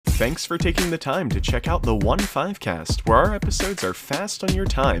Thanks for taking the time to check out the 1-5 Cast, where our episodes are fast on your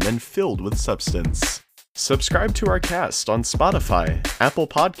time and filled with substance. Subscribe to our cast on Spotify, Apple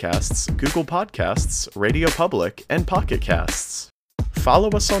Podcasts, Google Podcasts, Radio Public, and Pocket Casts. Follow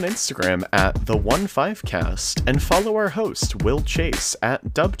us on Instagram at the15cast and follow our host Will Chase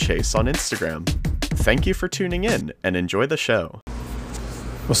at DubChase on Instagram. Thank you for tuning in and enjoy the show.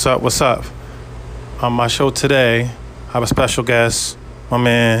 What's up? On my show today, I have a special guest, my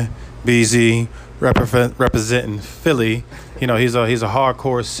man BZ, representing Philly. You know, he's a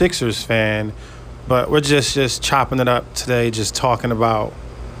hardcore Sixers fan, but we're just chopping it up today, just talking about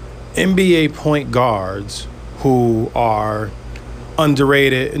NBA point guards who are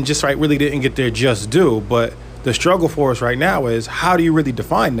underrated and just really didn't get their just due. But the struggle for us right now is, how do you really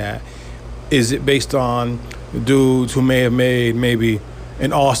define that? Is it based on dudes who may have made maybe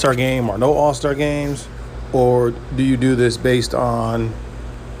an all-star game or no all-star games? Or do you do this based on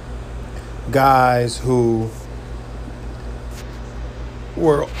guys who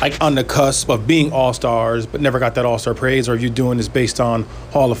were on the cusp of being all-stars but never got that all-star praise? Or are you doing this based on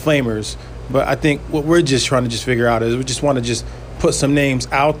Hall of Famers? But I think what we're just trying to figure out is we just want to put some names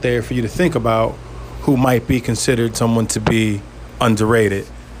out there for you to think about who might be considered someone to be underrated.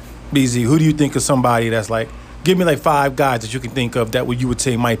 BZ, who do you think of somebody that's give me 5 guys that you can think of that you would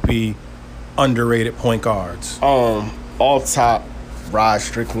say might be underrated point guards? All top, Rod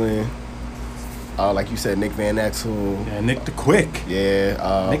Strickland. Like you said, Nick Van Exel. Yeah, Nick the Quick.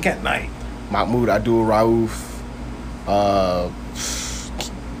 Yeah. Nick at Night. Mahmoud Abdul Rauf.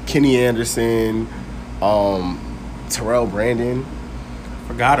 Kenny Anderson. Terrell Brandon.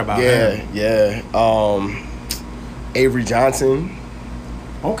 Forgot about him. Yeah. Avery Johnson.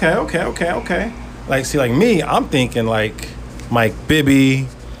 Okay. Like me, I'm thinking Mike Bibby,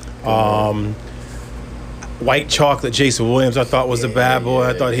 White Chocolate Jason Williams. I thought was a bad boy.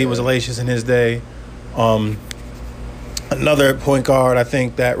 I thought he was hellacious in his day. Another point guard, I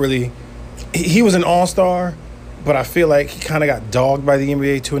think that really, he was an all-star, but I feel like he kind of got dogged by the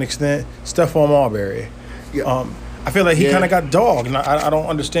NBA to an extent. Stephon Marbury. Yeah. I feel like he kind of got dogged, and I don't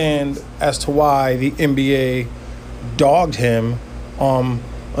understand as to why the NBA dogged him.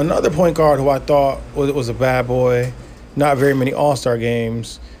 Another point guard who I thought was a bad boy, not very many all-star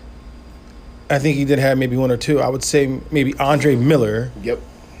games. I think he did have maybe 1 or 2. I would say maybe Andre Miller. Yep.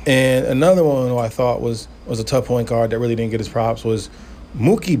 And another one who I thought was a tough point guard that really didn't get his props was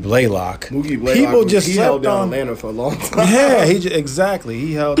Mookie Blaylock. People just he held down Atlanta for a long time. Yeah, exactly.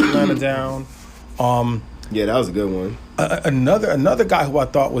 He held Atlanta down. Yeah, that was a good one. Another guy who I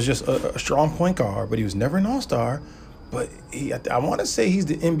thought was just a strong point guard, but he was never an all-star. But I want to say he's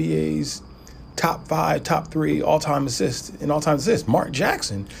the NBA's top 5, top 3 all-time assists. Mark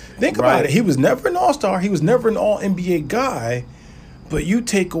Jackson. Think about it. He was never an all-star. He was never an all-NBA guy. But you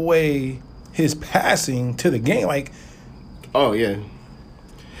take away his passing to the game, Oh yeah.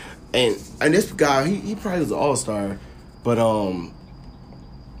 And this guy, he probably was an all-star, but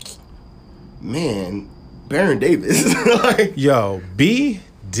man, Baron Davis. Yo, B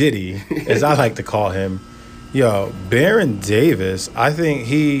Diddy, as I like to call him. Yo, Baron Davis, I think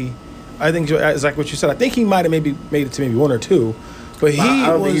it's like what you said. I think he might have maybe made it to maybe 1 or 2, but I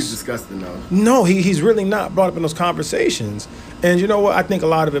don't think he's disgusting though. No, he's really not brought up in those conversations. And you know what I think a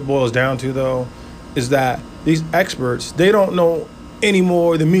lot of it boils down to, though, is that these experts, they don't know any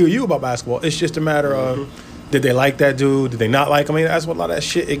more than me or you about basketball. It's just a matter of, did they like that dude? Did they not like him? I mean, that's what a lot of that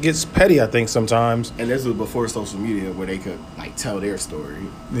shit, it gets petty, I think, sometimes. And this was before social media where they could tell their story.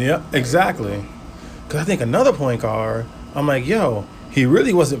 Yeah, exactly. Because I think another point guard, I'm like, yo, he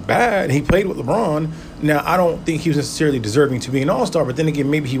really wasn't bad. He played with LeBron. Now, I don't think he was necessarily deserving to be an all-star, but then again,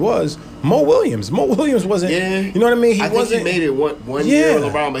 maybe he was. Mo Williams wasn't, you know what I mean? I think he made it one year with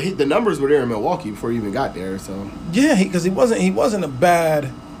LeBron, but the numbers were there in Milwaukee before he even got there, so. Yeah, because he wasn't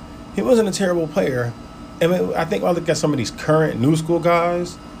a terrible player. I mean, I think I look at some of these current new school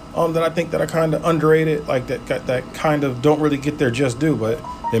guys that I think that are kind of underrated, that kind of don't really get their just due, but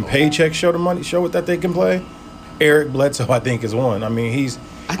then paychecks show that they can play. Eric Bledsoe, I think, is one. I mean, he's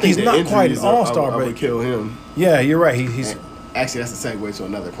not quite an all-star, I but would kill him. Yeah, you're right. He's actually, that's a segue to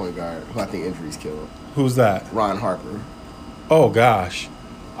another point guard who I think injuries kill. Who's that? Ron Harper. Oh gosh,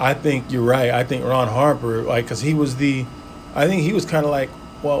 I think you're right. I think Ron Harper, because he was I think he was kind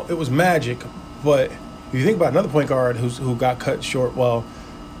of well, it was Magic, but if you think about another point guard who got cut short, well,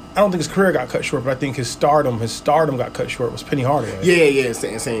 I don't think his career got cut short, but I think his stardom got cut short was Penny Hardaway. Yeah,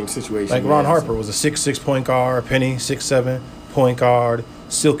 same situation. Ron Harper was a 6'6" point guard, Penny 6'7" point guard,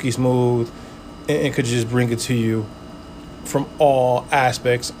 silky smooth, and could just bring it to you from all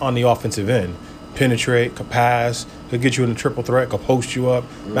aspects on the offensive end. Penetrate, could pass, could get you in a triple threat, could post you up,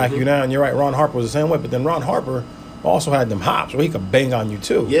 back you down. You're right, Ron Harper was the same way. But then Ron Harper also had them hops where he could bang on you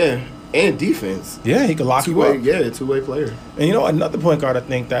too. Yeah, and defense. Yeah, he could lock you up. Yeah, two-way player. And you know, another point guard I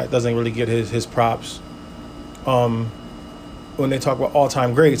think that doesn't really get his props when they talk about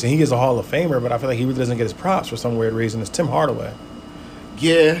all-time greats, and he is a Hall of Famer, but I feel like he really doesn't get his props for some weird reason, is Tim Hardaway.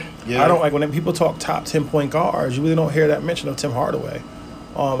 Yeah. I don't like when people talk top 10 point guards, you really don't hear that mention of Tim Hardaway.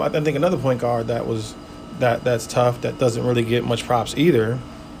 I think another point guard that's tough, that doesn't really get much props either.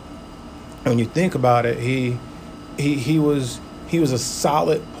 And when you think about it, he was a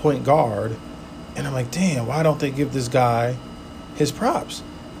solid point guard, and I'm like, damn, why don't they give this guy his props?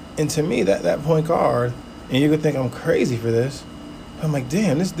 And to me, that point guard, and you could think I'm crazy for this, I'm like,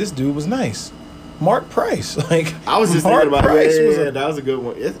 damn, this dude was nice. Mark Price, like I was just Mark thinking about Price that was a good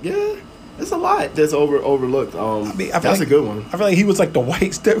one. It's a lot that's overlooked. That's a good one. I feel like he was like the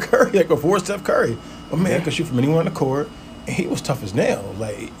white Steph Curry, like before Steph Curry. A man could shoot from anywhere on the court, and he was tough as nails.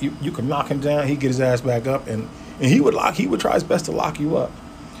 Like you could knock him down, he'd get his ass back up, and he would try his best to lock you up.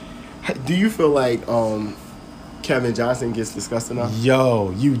 Do you feel like Kevin Johnson gets discussed enough?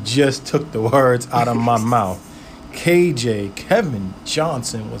 Yo, you just took the words out of my mouth. Kevin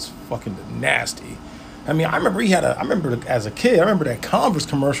Johnson was fucking nasty. I mean, I remember as a kid, I remember that Converse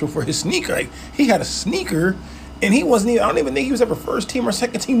commercial for his sneaker. Like, he had a sneaker, and he wasn't even, I don't even think he was ever first team or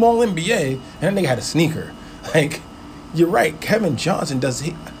second team All NBA, and that nigga had a sneaker. Like, you're right, Kevin Johnson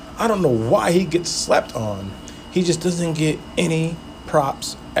I don't know why he gets slept on. He just doesn't get any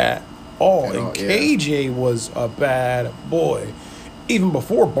props at all. And KJ was a bad boy. Even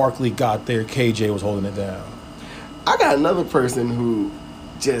before Barkley got there, KJ was holding it down. I got another person who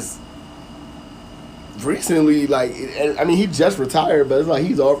just recently, like, I mean, he just retired, but it's like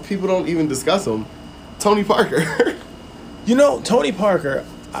people don't even discuss him. Tony Parker. You know, Tony Parker,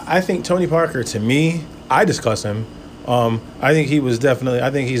 I think Tony Parker, to me, I discuss him. I think he's definitely, I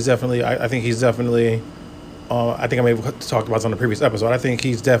think I may have talked about this on the previous episode. I think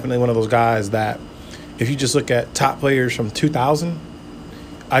he's definitely one of those guys that if you just look at top players from 2000,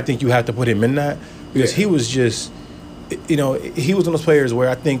 I think you have to put him in that because he was just, you know, he was one of those players where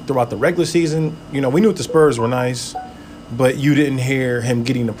I think throughout the regular season, you know, we knew the Spurs were nice, but you didn't hear him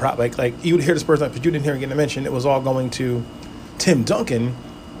getting the prop. Like you would hear the Spurs, but you didn't hear him getting a mention. It was all going to Tim Duncan.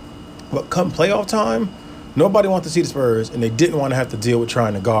 But come playoff time, nobody wanted to see the Spurs, and they didn't want to have to deal with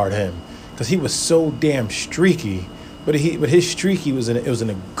trying to guard him because he was so damn streaky. But his streaky was it was in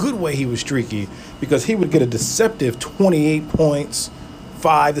a good way. He was streaky because he would get a deceptive 28 points.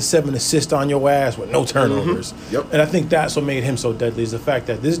 5 to 7 assists on your ass with no turnovers. Mm-hmm. Yep. And I think that's what made him so deadly is the fact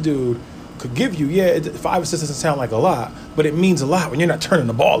that this dude could give you, 5 assists doesn't sound like a lot, but it means a lot when you're not turning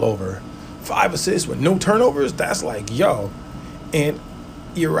the ball over. 5 assists with no turnovers, that's like, yo. And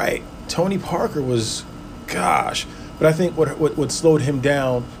you're right, Tony Parker was, gosh. But I think what slowed him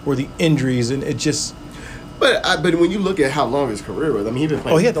down were the injuries, and it just... But when you look at how long his career was, I mean, he's been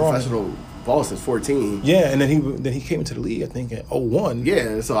playing professional ball since 14. Yeah, and then he came into the league, I think, in 01.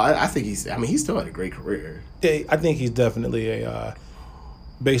 Yeah, so I think he still had a great career. Yeah, I think he's definitely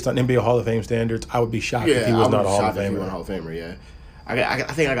based on NBA Hall of Fame standards, I would be shocked if he was not a Hall of Famer. If he was a Hall of Famer, yeah. I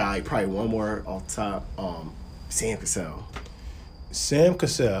think I got like probably one more off the top. Sam Cassell. Sam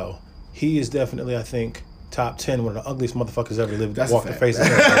Cassell, he is definitely, I think, top 10, one of the ugliest motherfuckers ever lived. Walk the face of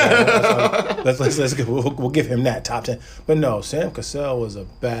earth. We'll give him that, top 10. But no, Sam Cassell was a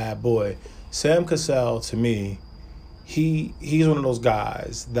bad boy. Sam Cassell, to me, he's one of those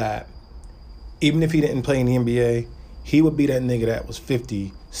guys that even if he didn't play in the NBA, he would be that nigga that was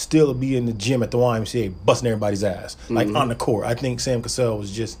 50, still be in the gym at the YMCA busting everybody's ass, like on the court. I think Sam Cassell was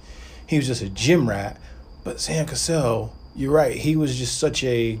just a gym rat. But Sam Cassell, you're right, he was just such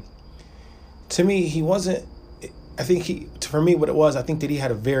a... To me, he wasn't... I think for me, what it was, I think that he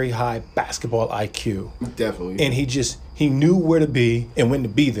had a very high basketball IQ. Definitely. And he knew where to be and when to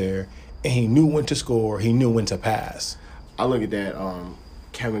be there, and he knew when to score, he knew when to pass. I look at that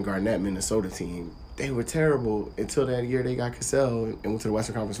Kevin Garnett Minnesota team. They were terrible until that year they got Cassell and went to the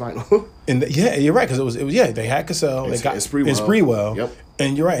Western Conference Final. Yeah, you're right, because it was they had Cassell, they got Sprewell. Yep.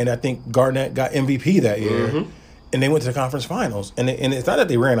 And you're right, and I think Garnett got MVP that year. Mm-hmm. And they went to the conference finals. And it's not that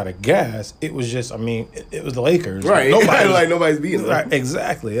they ran out of gas. It was just, I mean, it was the Lakers. Right. Nobody's beating them. Right,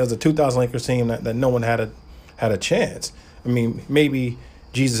 exactly. It was a 2000 Lakers team that no one had a chance. I mean, maybe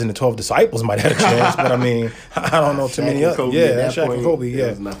Jesus and the 12 disciples might have had a chance, but I mean, I don't know too many others. Yeah, Shaq and Kobe, yeah.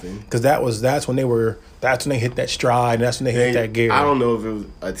 It was nothing. Because that's when they hit that stride, and that's when they hit that gear. I don't know if it was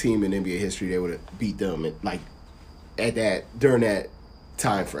a team in NBA history that would have beat them during that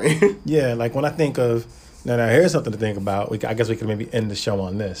time frame. Yeah, like when I think of... Now here's something to think about. I guess we could maybe end the show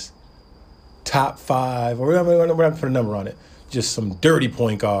on this. top 5, or we're not put a number on it, just some dirty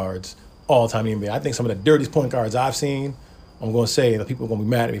point guards all time in the NBA. I think some of the dirtiest point guards I've seen, I'm going to say, that people are going to be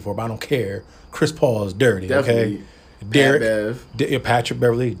mad at me for, but I don't care. Chris Paul is dirty, Definitely. okay? Patrick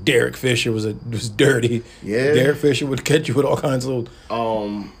Beverly, Derek Fisher was dirty. Yeah. Derek Fisher would catch you with all kinds of...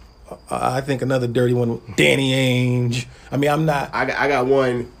 I think another dirty one, Danny Ainge. I mean, I'm not... I got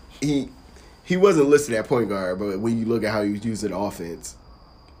one. He wasn't listed at point guard, but when you look at how he was using offense,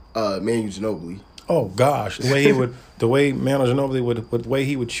 Manu Ginobili. Oh gosh, the way Manu Ginobili the way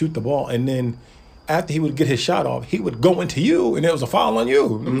he would shoot the ball, and then after he would get his shot off, he would go into you, and there was a foul on you.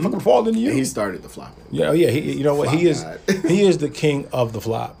 Mm-hmm. Fucking fall into you. And he started the flopping. Yeah. You know what? Flop He is God. he is the king of the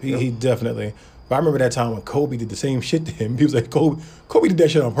flop. He definitely. But I remember that time when Kobe did the same shit to him. He was like, Kobe did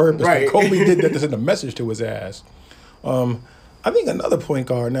that shit on purpose. Right. Kobe did that to send a message to his ass. I think another point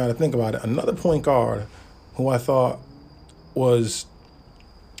guard, now to think about it, another point guard who I thought he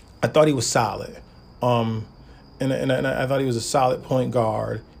was solid. And I thought he was a solid point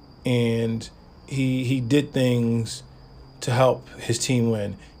guard, and he did things to help his team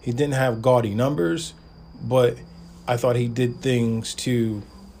win. He didn't have gaudy numbers, but I thought he did things to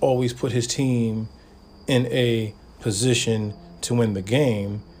always put his team in a position to win the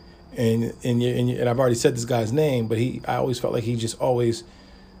game. And I've already said this guy's name, but I always felt like he just always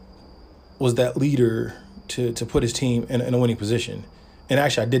was that leader to put his team in a winning position. And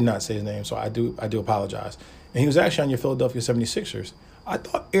actually, I did not say his name, so I do apologize. And he was actually on your Philadelphia 76ers. I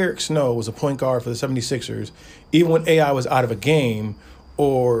thought Eric Snow was a point guard for the 76ers. Even when AI was out of a game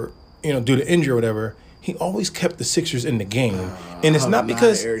or, due to injury or whatever, he always kept the Sixers in the game. And it's not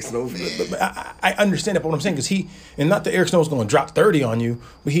because... Eric Snow. But I understand that, but what I'm saying is and not that Eric Snow was going to drop 30 on you,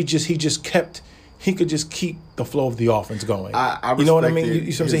 but he could just keep the flow of the offense going. I you know what I mean? respected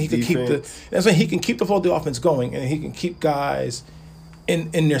You see what I'm saying? He can keep the flow of the offense going, and he can keep guys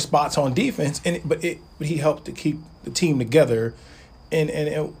in their spots on defense. But he helped to keep the team together.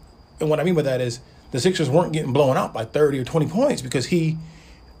 And what I mean by that is the Sixers weren't getting blown out by 30 or 20 points because I feel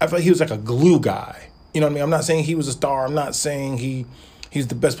like he was like a glue guy. You know what I mean? I'm not saying he was a star. I'm not saying he's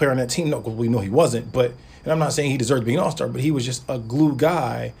the best player on that team. No, because we know he wasn't. And I'm not saying he deserved to be an all-star, but he was just a glue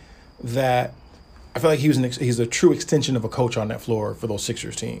guy that I feel like he's a true extension of a coach on that floor for those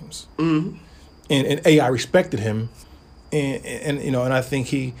Sixers teams. Mm-hmm. And AI respected him, and I think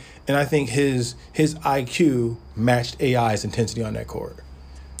his IQ matched AI's intensity on that court.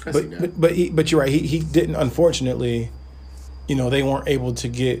 But you're right. He didn't, unfortunately. They weren't able to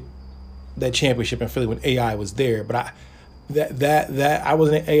get that championship in Philly when AI was there. But I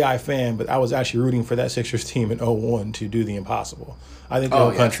wasn't an AI fan, but I was actually rooting for that Sixers team in 2001 to do the impossible. I think the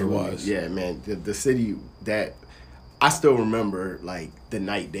whole country was. Yeah, man. The city that I still remember, like the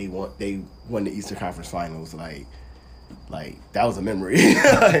night they won the Eastern Conference Finals, like that was a memory.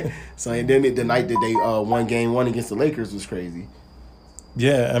 So and then the night that they won Game 1 against the Lakers was crazy.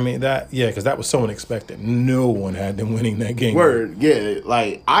 Yeah, I mean because that was so unexpected. No one had them winning that game. Word, yeah.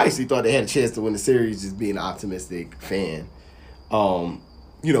 Like I actually thought they had a chance to win the series, just being an optimistic fan. When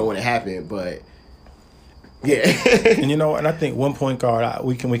it happened, but yeah. And I think one point guard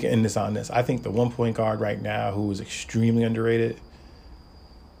we can end this on this. I think the one point guard right now who is extremely underrated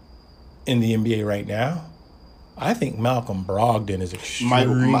in the NBA right now, I think Malcolm Brogdon is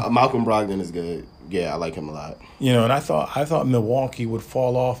extremely. Malcolm Brogdon is good. Yeah, I like him a lot. And I thought Milwaukee would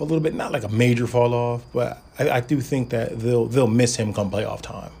fall off a little bit, not like a major fall off, but I do think that they'll miss him come playoff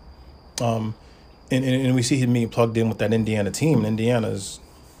time. And we see him being plugged in with that Indiana team, and Indiana's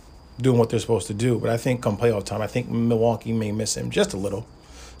doing what they're supposed to do. But I think come playoff time, I think Milwaukee may miss him just a little,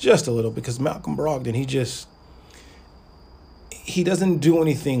 because Malcolm Brogdon, he doesn't do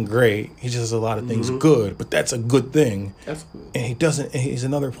anything great. He just does a lot of things good, but that's a good thing. That's good. And he's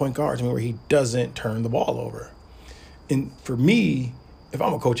another point guard to me where he doesn't turn the ball over. And for me, if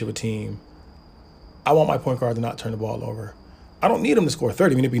I'm a coach of a team, I want my point guard to not turn the ball over. I don't need him to score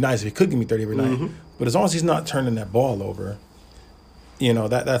 30. I mean, it'd be nice if he could give me 30 every night. But as long as he's not turning that ball over,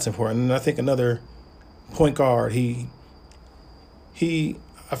 that's important. And I think another point guard, I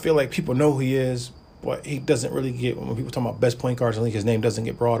feel like people know who he is, but he doesn't really get, when people talk about best point guards in the league, his name doesn't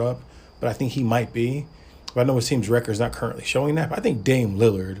get brought up. But I think he might be. But I know his team's record's not currently showing that. But I think Dame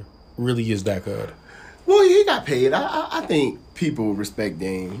Lillard really is that good. Well, he got paid. I think people respect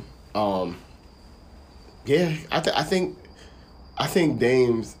Dame. Yeah, I think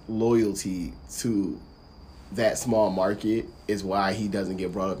Dame's loyalty to that small market is why he doesn't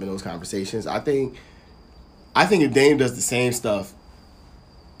get brought up in those conversations. I think if Dame does the same stuff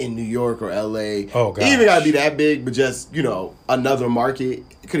in New York or LA, oh, it even gotta be that big, but just another market,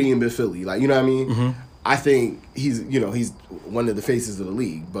 it could even be Philly. Like, you know what I mean? I think he's one of the faces of the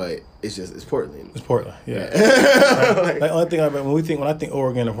league, but it's Portland. It's Portland, yeah. Like, the only thing when I think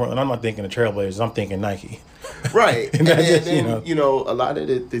Oregon and Portland, I'm not thinking the Trailblazers. I'm thinking Nike. Right, and just, then a lot of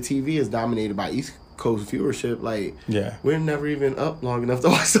the TV is dominated by East Coast viewership. Like, yeah, we're never even up long enough to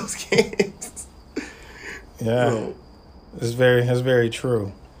watch those games. Yeah, So, that's very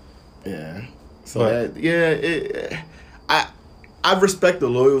true. Yeah. So I respect the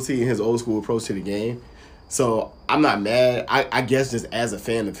loyalty and his old school approach to the game. So I'm not mad. I guess just as a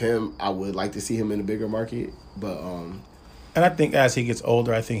fan of him, I would like to see him in a bigger market. But and I think as he gets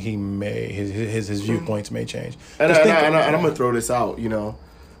older, I think he may his viewpoints may change. And I'm gonna throw this out.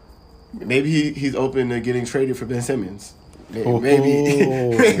 Maybe he's open to getting traded for Ben Simmons. Maybe.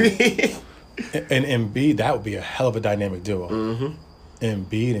 And Embiid, that would be a hell of a dynamic duo. Mm-hmm.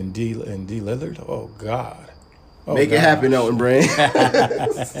 Embiid and D Lillard. Oh God. Make it happen, Elton Brand.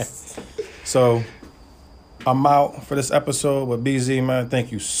 So I'm out for this episode with BZ, man.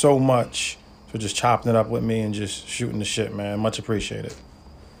 Thank you so much for just chopping it up with me and just shooting the shit, man. Much appreciated.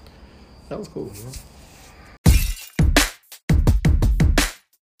 That was cool, man.